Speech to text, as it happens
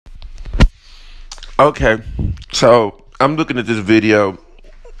Okay, so I'm looking at this video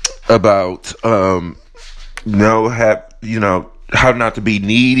about no have how not to be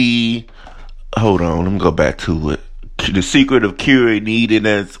needy. Hold on, let me go back to it. The secret of curing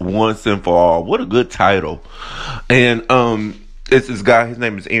neediness once and for all. What a good title. And it's this guy. His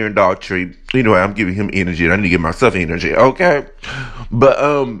name is Aaron Daughtry. I'm giving him energy. And I need to give myself energy. Okay, but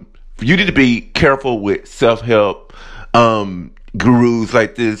you need to be careful with self help. Gurus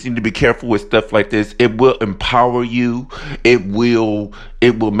like this. You need to be careful with stuff like this. It will empower you. It will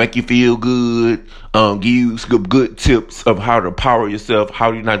make you feel good. Give you some good tips of how to power yourself,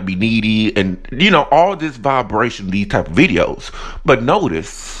 how you not be needy, and all this vibration, these type of videos. But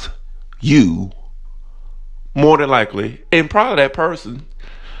notice, you more than likely, and probably that person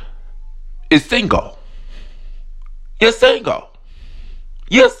is single. You're single.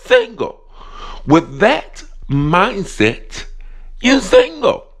 You're single. With that mindset, you're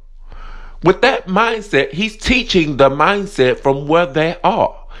single. With that mindset, he's teaching the mindset from where they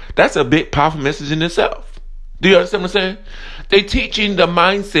are. That's a big powerful message in itself. Do you understand what I'm saying? They're teaching the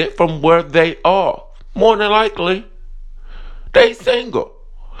mindset from where they are. More than likely, they single.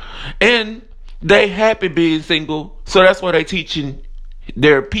 And they happy being single. So that's why they teaching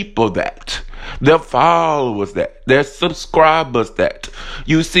their people that. Their followers that. Their subscribers that.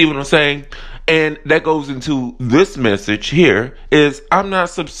 You see what I'm saying? And that goes into this message here is I'm not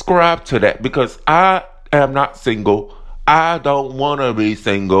subscribed to that because I am not single. I don't want to be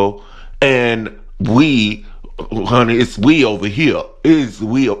single. And honey, it's we over here. It's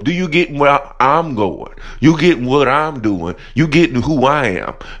we. Do you get where I'm going? You get what I'm doing. You get who I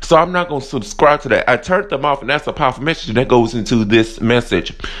am. So I'm not going to subscribe to that. I turned them off, and that's a powerful message that goes into this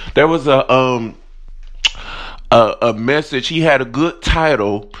message. There was a message. He had a good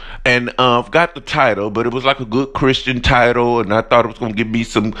title, and forgot the title, but it was like a good Christian title, and I thought it was going to give me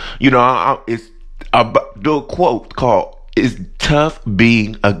some, it's do a quote called, "It's tough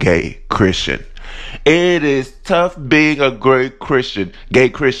being a gay Christian." It is tough being a gay Christian,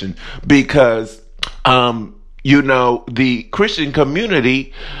 because, the Christian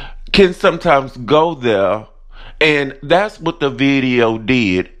community can sometimes go there. And that's what the video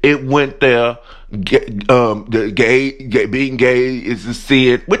did. It went there. Being gay is a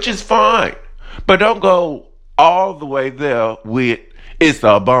sin, which is fine, but don't go all the way there with it's an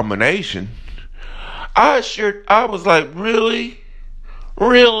abomination. I was like, really.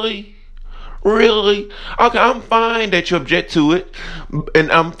 Okay, I'm fine that you object to it,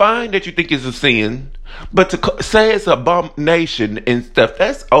 and I'm fine that you think it's a sin, but to say it's an abomination and stuff,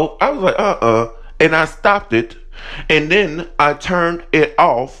 I was like, and I stopped it. And then I turned it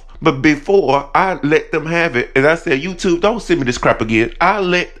off. But before I let them have it, and I said, YouTube, don't send me this crap again. I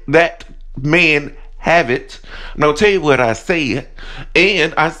let that man have it. And I'll tell you what I said.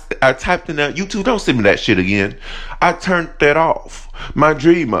 And I typed in there, YouTube, don't send me that shit again. I turned that off. My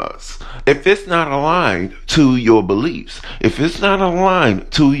dreamers, if it's not aligned to your beliefs, if it's not aligned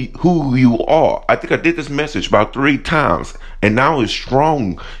to who you are, I think I did this message about 3 times, and now it's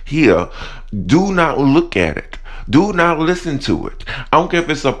strong here. Do not look at it. Do not listen to it. I don't care if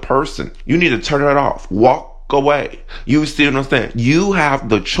it's a person. You need to turn it off. Walk away. You see what I'm saying? You have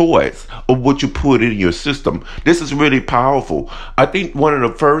the choice of what you put in your system. This is really powerful. I think one of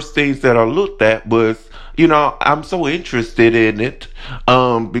the first things that I looked at was, I'm so interested in it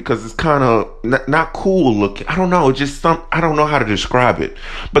because it's kind of not cool looking. I don't know. It's just I don't know how to describe it.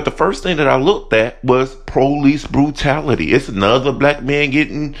 But the first thing that I looked at was police brutality. It's another black man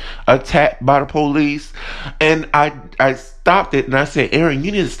getting attacked by the police. And I stopped it and I said, Aaron,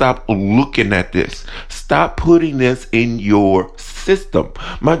 you need to stop looking at this. Stop putting this in your system.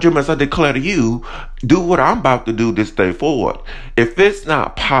 My dream, as I declare to you, do what I'm about to do this day forward. If it's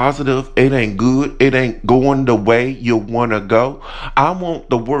not positive, it ain't good, it ain't going the way you want to go. I want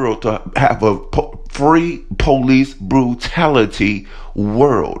the world to have a free police brutality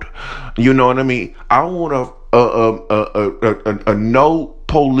world. You know what I mean? I want a no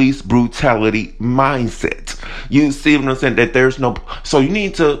police brutality mindset. You see what I'm saying? That there's no, so you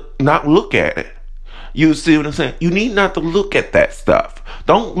need to not look at it. You see what I'm saying? You need not to look at that stuff.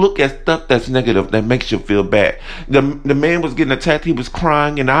 Don't look at stuff that's negative that makes you feel bad. The man was getting attacked. He was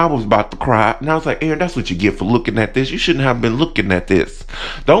crying, and I was about to cry. And I was like, Aaron, that's what you get for looking at this. You shouldn't have been looking at this.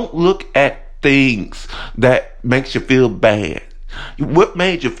 Don't look at things that makes you feel bad. What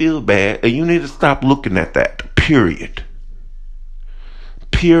made you feel bad? And you need to stop looking at that. Period.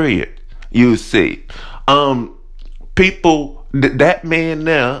 You see, people. That man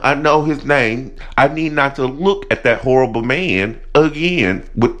now, I know his name. I need not to look at that horrible man again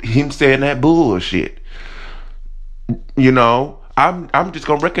with him saying that bullshit. I'm just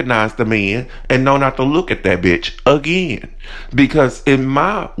gonna recognize the man and know not to look at that bitch again. Because in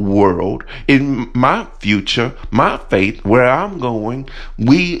my world, in my future, my faith, where I'm going,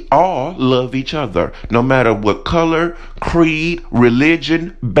 we all love each other. No matter what color, creed,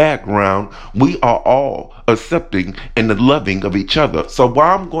 religion, background, we are all accepting and loving of each other. So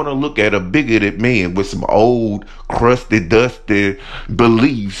why I'm gonna look at a bigoted man with some old, crusty, dusty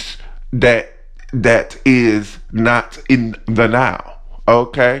beliefs that is not in the now.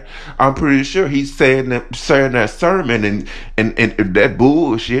 Okay, I'm pretty sure he's saying that sermon and that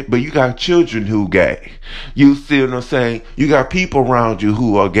bullshit. But you got children who gay. You see what I'm saying? You got people around you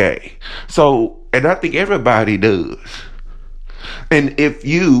who are gay. So, and I think everybody does. And if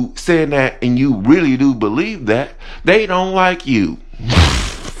you saying that and you really do believe that, they don't like you.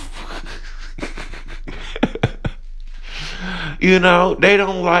 You know, they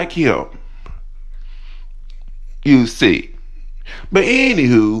don't like him. You see. But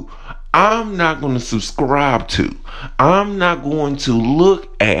anywho, I'm not going to subscribe to. I'm not going to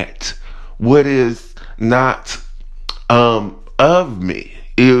look at what is not of me.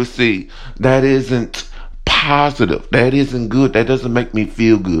 You see, that isn't positive. That isn't good. That doesn't make me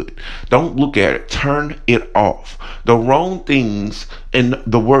feel good. Don't look at it. Turn it off. The wrong things in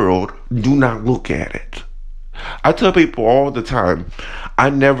the world, do not look at it. I tell people all the time,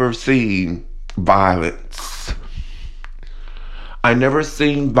 I never seen violence. I never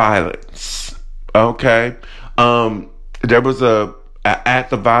seen violence. Okay? There was a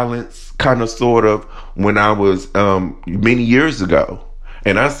act of violence, kind of, sort of, when I was many years ago.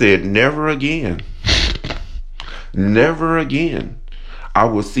 And I said, never again. Never again I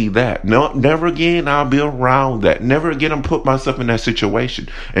will see that. No, never again I'll be around that. Never again I'm put myself in that situation.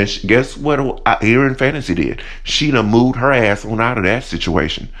 And guess what Erin Fantasy did? She done moved her ass on out of that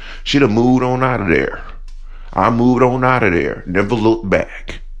situation. She done moved on out of there. I moved on out of there. Never looked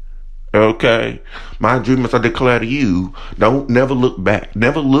back. Okay? My dream is I declare to you, don't never look back.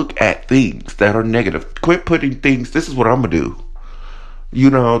 Never look at things that are negative. Quit putting things, this is what I'm going to do. You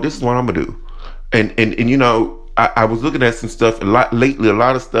know, this is what I'm going to do. And you know, I was looking at some stuff lately. A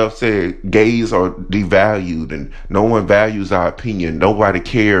lot of stuff said gays are devalued and no one values our opinion. Nobody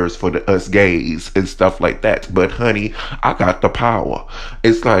cares for us gays and stuff like that. But honey, I got the power.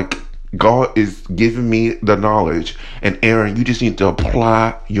 It's like God is giving me the knowledge, and Aaron, you just need to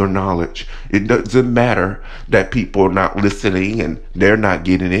apply your knowledge. It doesn't matter that people are not listening and they're not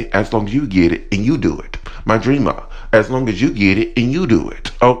getting it, as long as you get it and you do it. My dreamer, as long as you get it and you do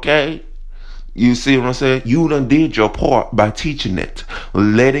it. Okay? You see what I'm saying? You done did your part by teaching it,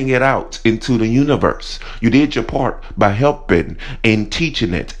 letting it out into the universe. You did your part by helping and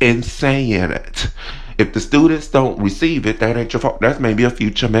teaching it and saying it. If the students don't receive it, that ain't your fault. That's maybe a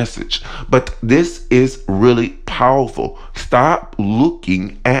future message. But this is really powerful. Stop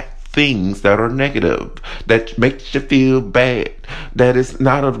looking at things that are negative, that makes you feel bad, that is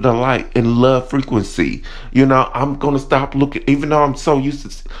not of the light and love frequency. You know, I'm going to stop looking, even though I'm so used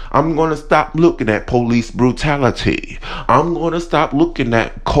to, I'm going to stop looking at police brutality. I'm going to stop looking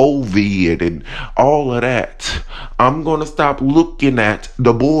at COVID and all of that. I'm going to stop looking at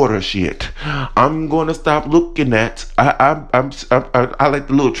the border shit. I'm going to stop looking at, I like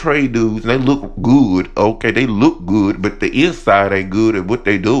the little trade dudes, and they look good. Okay, they look good, but the inside ain't good at what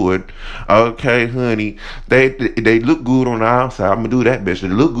they doing. Okay, honey, they look good on the outside. I'm gonna do that, bitch. They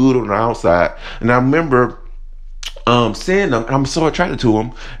look good on the outside, and I remember seeing them, and I'm so attracted to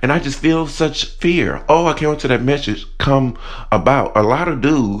them, and I just feel such fear. Oh, I can't wait till that message come about. A lot of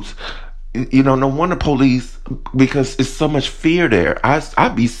dudes, you know, no wonder police, because it's so much fear there.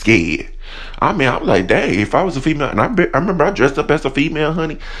 I'd be scared. I mean, I'm like, dang, if I was a female, and I remember I dressed up as a female,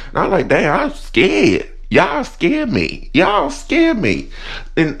 honey, and I'm like, dang, I'm scared. Y'all scare me. Y'all scare me.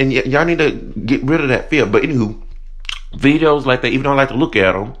 And y'all need to get rid of that fear. But anywho, videos like that, even though I like to look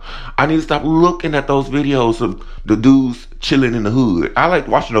at them, I need to stop looking at those videos of the dudes chilling in the hood. I like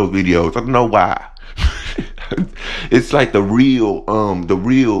watching those videos. I don't know why. It's like the real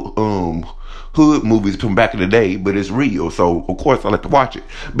hood movies from back in the day, but it's real. So of course I like to watch it.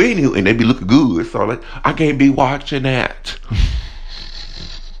 But anywho, and they be looking good. So like, I can't be watching that.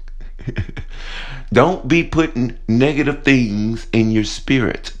 Don't be putting negative things in your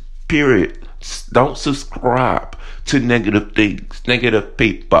spirit. Period. Don't subscribe to negative things, negative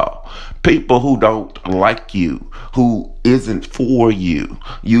people. People who don't like you, who isn't for you.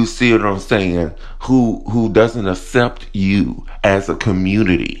 You see what I'm saying? Who doesn't accept you as a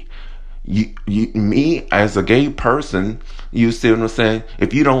community. Me as a gay person, you see what I'm saying?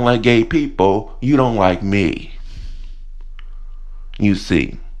 If you don't like gay people, you don't like me. You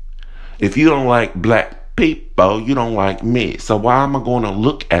see. If you don't like black people, you don't like me. So why am I going to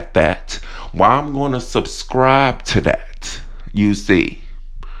look at that? Why am I going to subscribe to that? You see,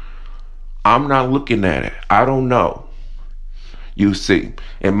 I'm not looking at it. I don't know. You see,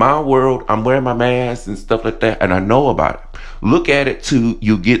 in my world, I'm wearing my mask and stuff like that, and I know about it. Look at it till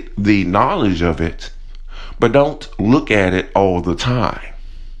you get the knowledge of it, but don't look at it all the time.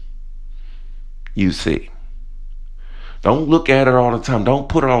 You see, don't look at it all the time. Don't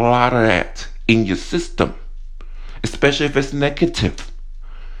put a lot of that in your system, especially if it's negative.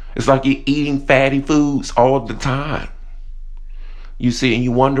 It's like you're eating fatty foods all the time. You see, and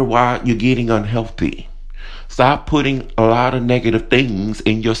you wonder why you're getting unhealthy. Stop putting a lot of negative things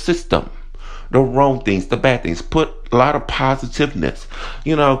in your system. The wrong things, the bad things. Put a lot of positiveness.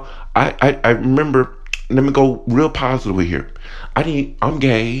 You know, I remember, let me go real positive here. I'm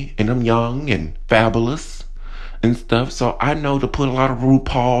gay and I'm young and fabulous and stuff. So I know to put a lot of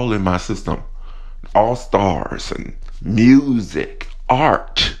RuPaul in my system. All stars and music,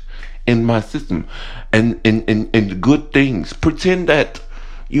 art in my system. And the good things. Pretend that,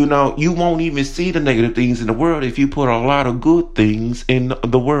 you know, you won't even see the negative things in the world if you put a lot of good things in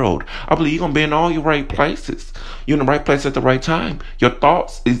the world. I believe you're going to be in all your right places. You're in the right place at the right time. Your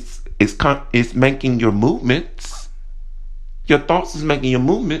thoughts is making your movements. Your thoughts is making your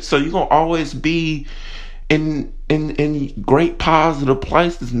movements. So you're going to always be in great positive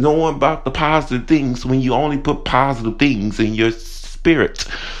places, knowing about the positive things when you only put positive things in your spirit.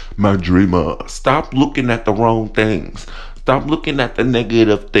 My dreamer, stop looking at the wrong things. Stop looking at the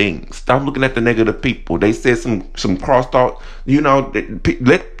negative things. Stop looking at the negative people. They said some cross talk. You know,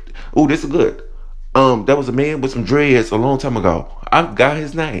 this is good. There was a man with some dreads a long time ago. I forgot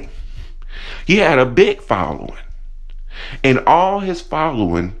his name. He had a big following. And all his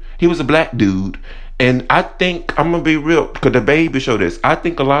following, he was a black dude. And I think, I'm going to be real, because the baby showed this. I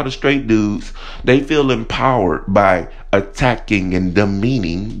think a lot of straight dudes, they feel empowered by attacking and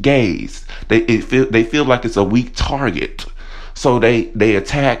demeaning gays. They feel like it's a weak target. So they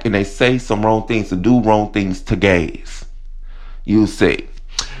attack and they say some wrong things to do wrong things to gays. You see.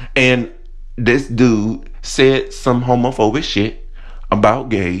 And this dude said some homophobic shit about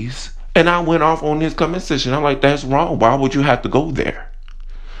gays. And I went off on his comment section. I'm like, that's wrong. Why would you have to go there?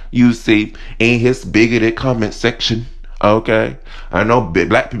 You see, in his bigoted comment section, okay? I know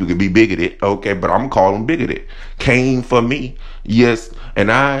black people can be bigoted, okay, but I'm calling bigoted. Came for me, yes, and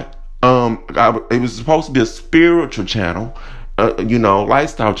it was supposed to be a spiritual channel,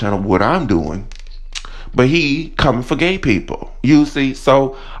 lifestyle channel, what I'm doing, but he coming for gay people, you see,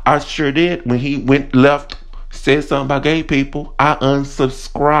 so I sure did. When he said something about gay people, I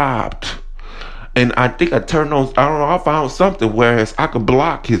unsubscribed. And I think I turned on, I don't know, I found something whereas I could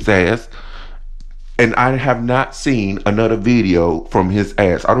block his ass. And I have not seen another video from his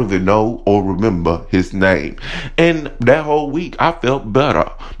ass. I don't even know or remember his name. And that whole week, I felt better.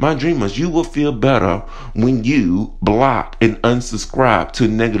 My dreamers, you will feel better when you block and unsubscribe to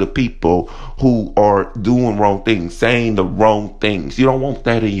negative people who are doing wrong things, saying the wrong things. You don't want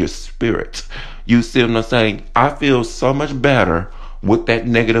that in your spirit. You see what I'm saying? I feel so much better with that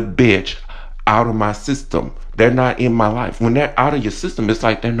negative bitch out of my system. They're not in my life. When they're out of your system, it's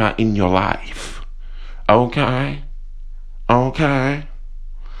like they're not in your life. Okay?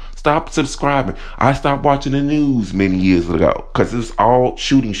 Stop subscribing. I stopped watching the news many years ago because it's all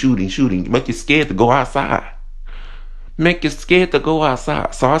shooting. Make you scared to go outside.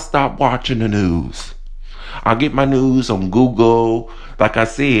 So I stopped watching the news. I get my news on Google. Like I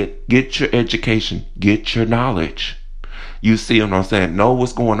said, get your education. Get your knowledge. You see what I'm saying? Know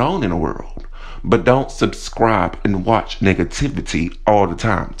what's going on in the world. But don't subscribe and watch negativity all the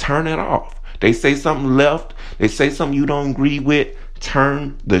time. Turn it off. They say something left. They say something you don't agree with.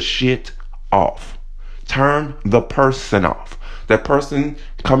 Turn the shit off. Turn the person off. That person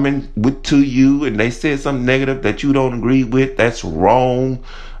coming to you and they said something negative that you don't agree with. That's wrong.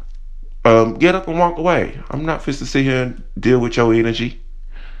 Get up and walk away. I'm not fit to sit here and deal with your energy.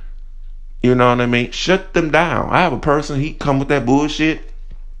 You know what I mean? Shut them down. I have a person, he come with that bullshit.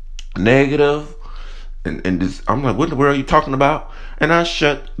 Negative and this, I'm like, what in the world are you talking about? And I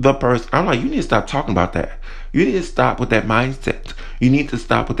shut the person. I'm like, you need to stop talking about that. You need to stop with that mindset. You need to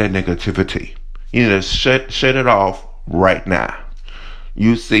stop with that negativity. You need to shut it off right now.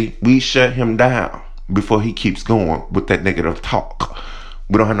 You see, we shut him down before he keeps going with that negative talk.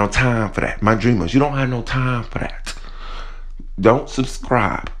 We don't have no time for that. My dreamers, you don't have no time for that. Don't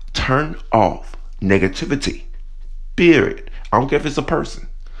subscribe. Turn off negativity. Period. I don't care if it's a person.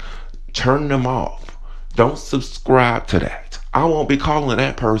 Turn them off. Don't subscribe to that. I won't be calling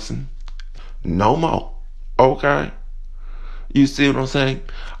that person no more. Okay? You see what I'm saying?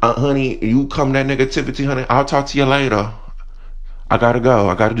 Honey, you come that negativity, honey. I'll talk to you later. I gotta go.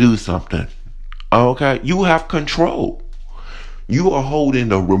 I gotta do something. Okay? You have control. You are holding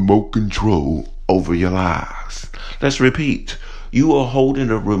the remote control over your lives. Let's repeat. You are holding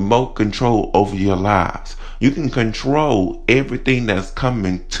the remote control over your lives. You can control everything that's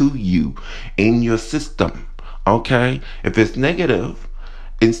coming to you in your system. Okay? If it's negative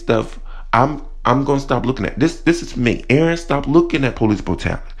and stuff, I'm gonna stop looking at this. This is me. Aaron, stop looking at police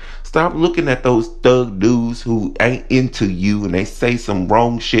brutality. Stop looking at those thug dudes who ain't into you and they say some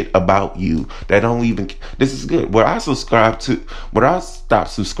wrong shit about you that don't even. This is good. What I stopped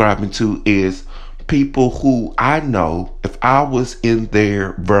subscribing to is people who I know, if I was in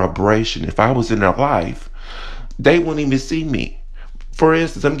their vibration, if I was in their life, they wouldn't even see me. For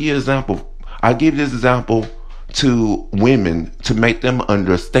instance, I'm gonna give you an example. I give this example to women to make them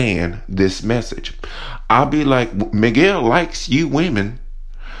understand this message. I'll be like, Miguel likes you women,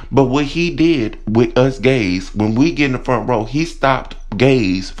 but what he did with us gays, when we get in the front row, he stopped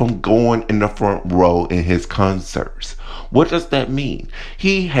gays from going in the front row in his concerts. What does that mean?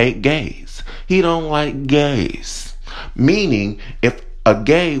 He hate gays. He don't like gays. Meaning, if a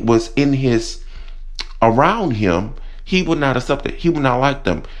gay was around him, he would not accept it. He would not like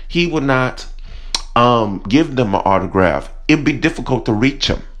them. He would not give them an autograph. It'd be difficult to reach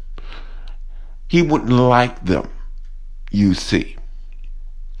him. He wouldn't like them. You see.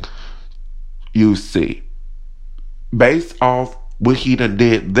 Based off what he done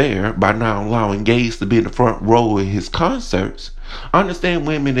did there by not allowing gays to be in the front row of his concerts. I understand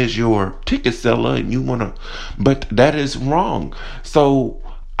women is your ticket seller and you wanna, but that is wrong. So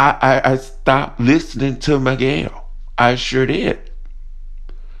I stopped listening to Miguel. I sure did.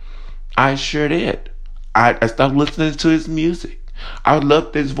 I stopped listening to his music. I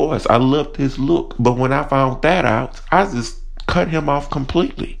loved his voice. I loved his look. But when I found that out, I just cut him off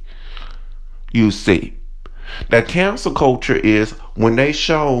completely. You see. That cancel culture is when they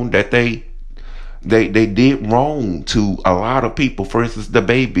shown that they did wrong to a lot of people. For instance, the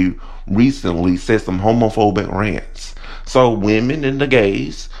baby recently said some homophobic rants. So women and the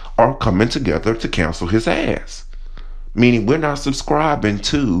gays are coming together to cancel his ass. Meaning we're not subscribing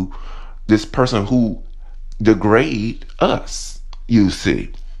to this person who degrade us, you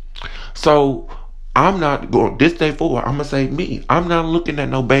see. So I'm not going, this day forward, I'm going to say me. I'm not looking at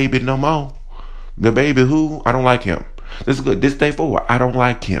no baby no more. The baby who, I don't like him. This is good. This day forward, I don't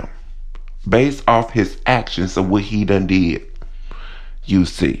like him. Based off his actions of what he done did. You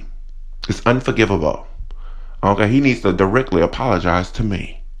see. It's unforgivable. Okay, he needs to directly apologize to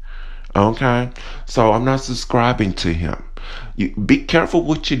me. Okay, so I'm not subscribing to him. You be careful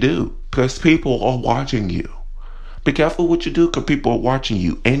what you do, because people are watching you. Be careful what you do, because people are watching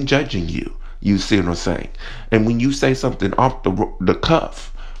you and judging you. You see what I'm saying? And when you say something off the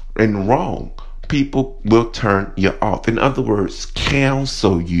cuff and wrong, people will turn you off. In other words,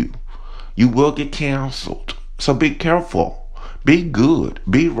 cancel you. You will get canceled. So be careful. Be good.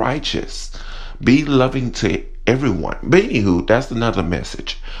 Be righteous. Be loving to everyone. But anywho, that's another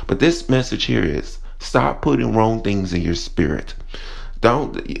message. But this message here is stop putting wrong things in your spirit.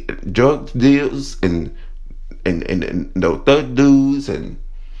 Don't drug deals and no thug dudes and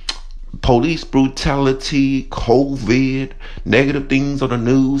police brutality, COVID, negative things on the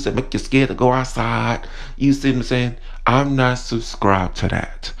news that make you scared to go outside. You see what I'm saying? I'm not subscribed to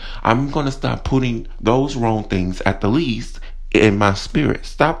that. I'm going to stop putting those wrong things at the least in my spirit.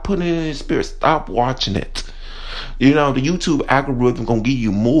 Stop putting it in your spirit. Stop watching it. You know, the YouTube algorithm gonna give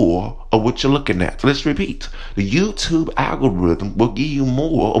you more of what you're looking at. Let's repeat. The YouTube algorithm will give you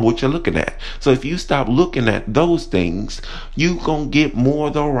more of what you're looking at. So if you stop looking at those things, you gonna get more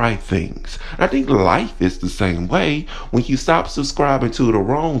of the right things. I think life is the same way. When you stop subscribing to the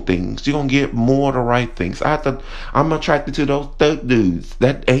wrong things, you're gonna get more of the right things. I'm attracted to those thug dudes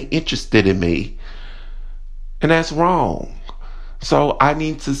that ain't interested in me. And that's wrong. So I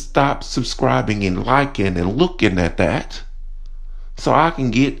need to stop subscribing and liking and looking at that so I can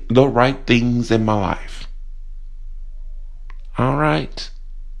get the right things in my life. All right.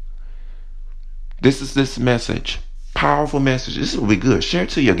 This is this message. Powerful message. This will be good. Share it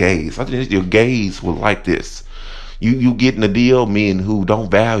to your gays. I think your gays will like this. You getting a deal, men who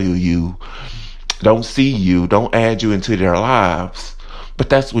don't value you, don't see you, don't add you into their lives. But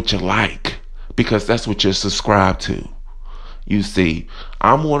that's what you like because that's what you're subscribed to. You see,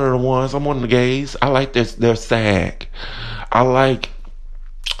 I'm one of the gays. I like their sag. I like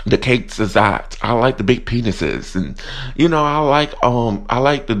the cakes as that. I like the big penises, and I like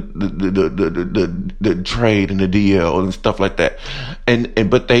the trade and the deal and stuff like that.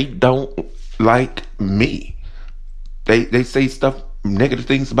 But they don't like me. They say stuff, negative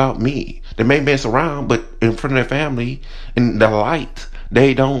things about me. They may mess around, but in front of their family, in the light,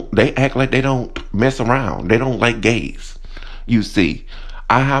 they act like they don't mess around. They don't like gays. You see,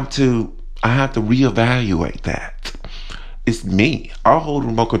 I have to reevaluate that. It's me. I'll hold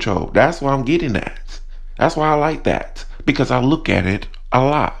remote control. That's why I'm getting that. That's why I like that. Because I look at it a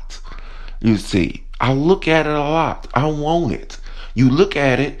lot. You see, I look at it a lot. I want it. You look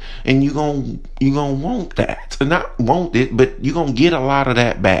at it and you gonna want that. And not want it, but you're gonna get a lot of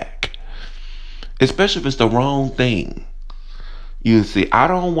that back. Especially if it's the wrong thing. You see, I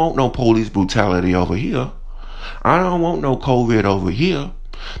don't want no police brutality over here. I don't want no COVID over here.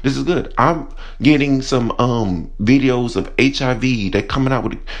 This is good. I'm getting some videos of HIV. They're coming out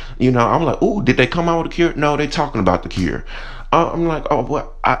with, I'm like, ooh, did they come out with a cure? No, they're talking about the cure. I'm like, oh,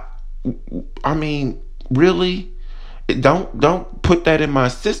 what? I mean, really? Don't put that in my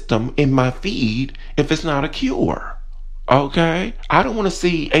system, in my feed, if it's not a cure. Okay? I don't want to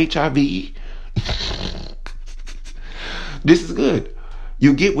see HIV. This is good.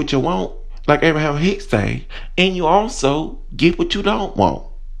 You get what you want, like Abraham Hicks say, and you also get what you don't want.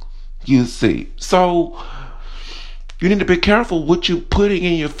 You see. So you need to be careful what you're putting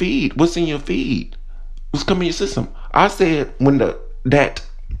in your feed. What's in your feed? What's coming in your system? I said when that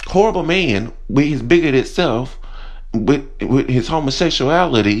horrible man with his bigoted self, with his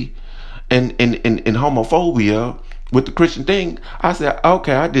homosexuality and homophobia with the Christian thing, I said,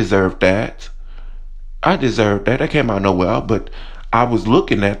 okay, I deserve that. That came out of nowhere, but I was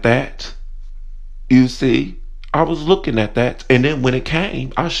looking at that. You see, I was looking at that, and then when it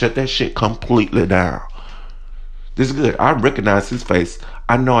came, I shut that shit completely down. This is good. I recognize his face.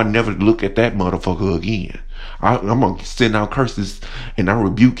 I know I never look at that motherfucker again. I'm gonna send out curses, and I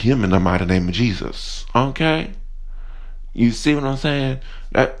rebuke him in the mighty name of Jesus. Okay? You see what I'm saying?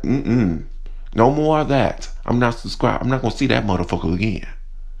 That no more of that. I'm not subscribed. I'm not gonna see that motherfucker again.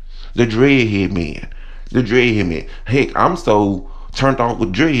 The dreadhead man. Heck, I'm so turned on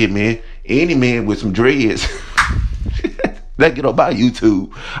with dreadhead man. Any man with some dreads that get up by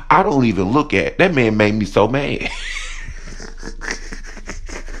YouTube, I don't even look at. That man made me so mad.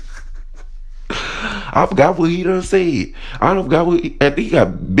 I forgot what he done said. I don't forgot what he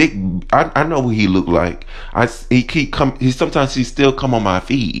got big. I know what he looked like. He sometimes still come on my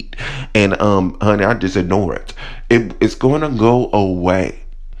feed, and honey, I just ignore it. It's going to go away.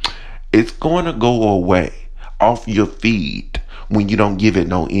 It's going to go away off your feed when you don't give it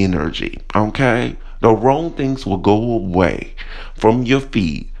no energy. Okay, the wrong things will go away from your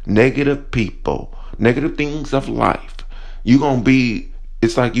feed. Negative people, negative things of life. You're gonna be.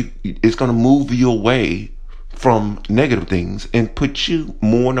 It's like it's going to move you away from negative things and put you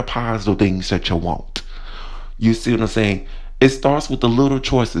more in the positive things that you want. You see what I'm saying? It starts with the little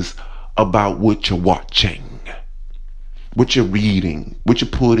choices about what you're watching, what you're reading, what you're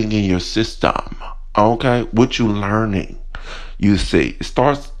putting in your system. Okay? What you're learning. You see, it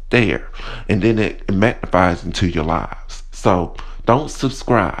starts there and then it magnifies into your lives. So don't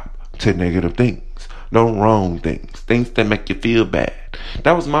subscribe to negative things. No wrong things that make you feel bad.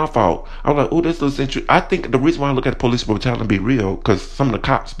 That was my fault. I was like, oh, this looks interesting. I think the reason why I look at police brutality and be real, because some of the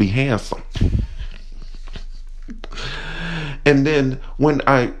cops be handsome. And then when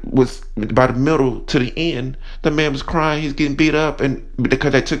I was by the middle to the end, the man was crying. He's getting beat up, and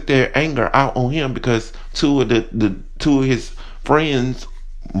because they took their anger out on him because two of his friends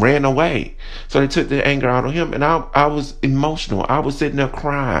ran away. So they took their anger out on him, and I was emotional. I was sitting there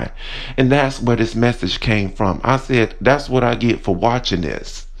crying, and that's where this message came from. I said, that's what I get for watching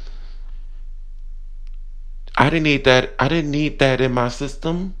this. I didn't need that in my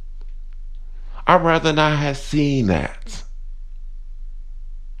system. I'd rather not have seen that.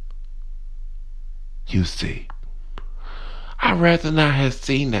 You see, I'd rather not have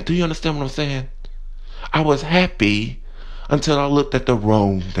seen that. Do you understand what I'm saying? I was happy until I looked at the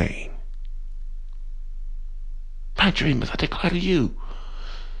wrong thing. My dream is, I declare to you,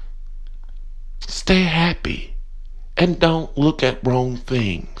 stay happy and don't look at wrong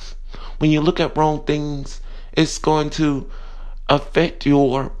things. When you look at wrong things, it's going to affect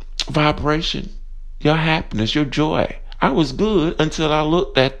your vibration, your happiness, your joy. I was good until I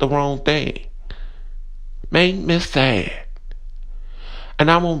looked at the wrong thing. Made me sad. And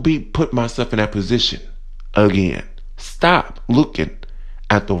I won't put myself in that position again. Stop looking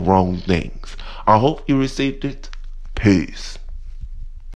at the wrong things. I hope you received it. Peace.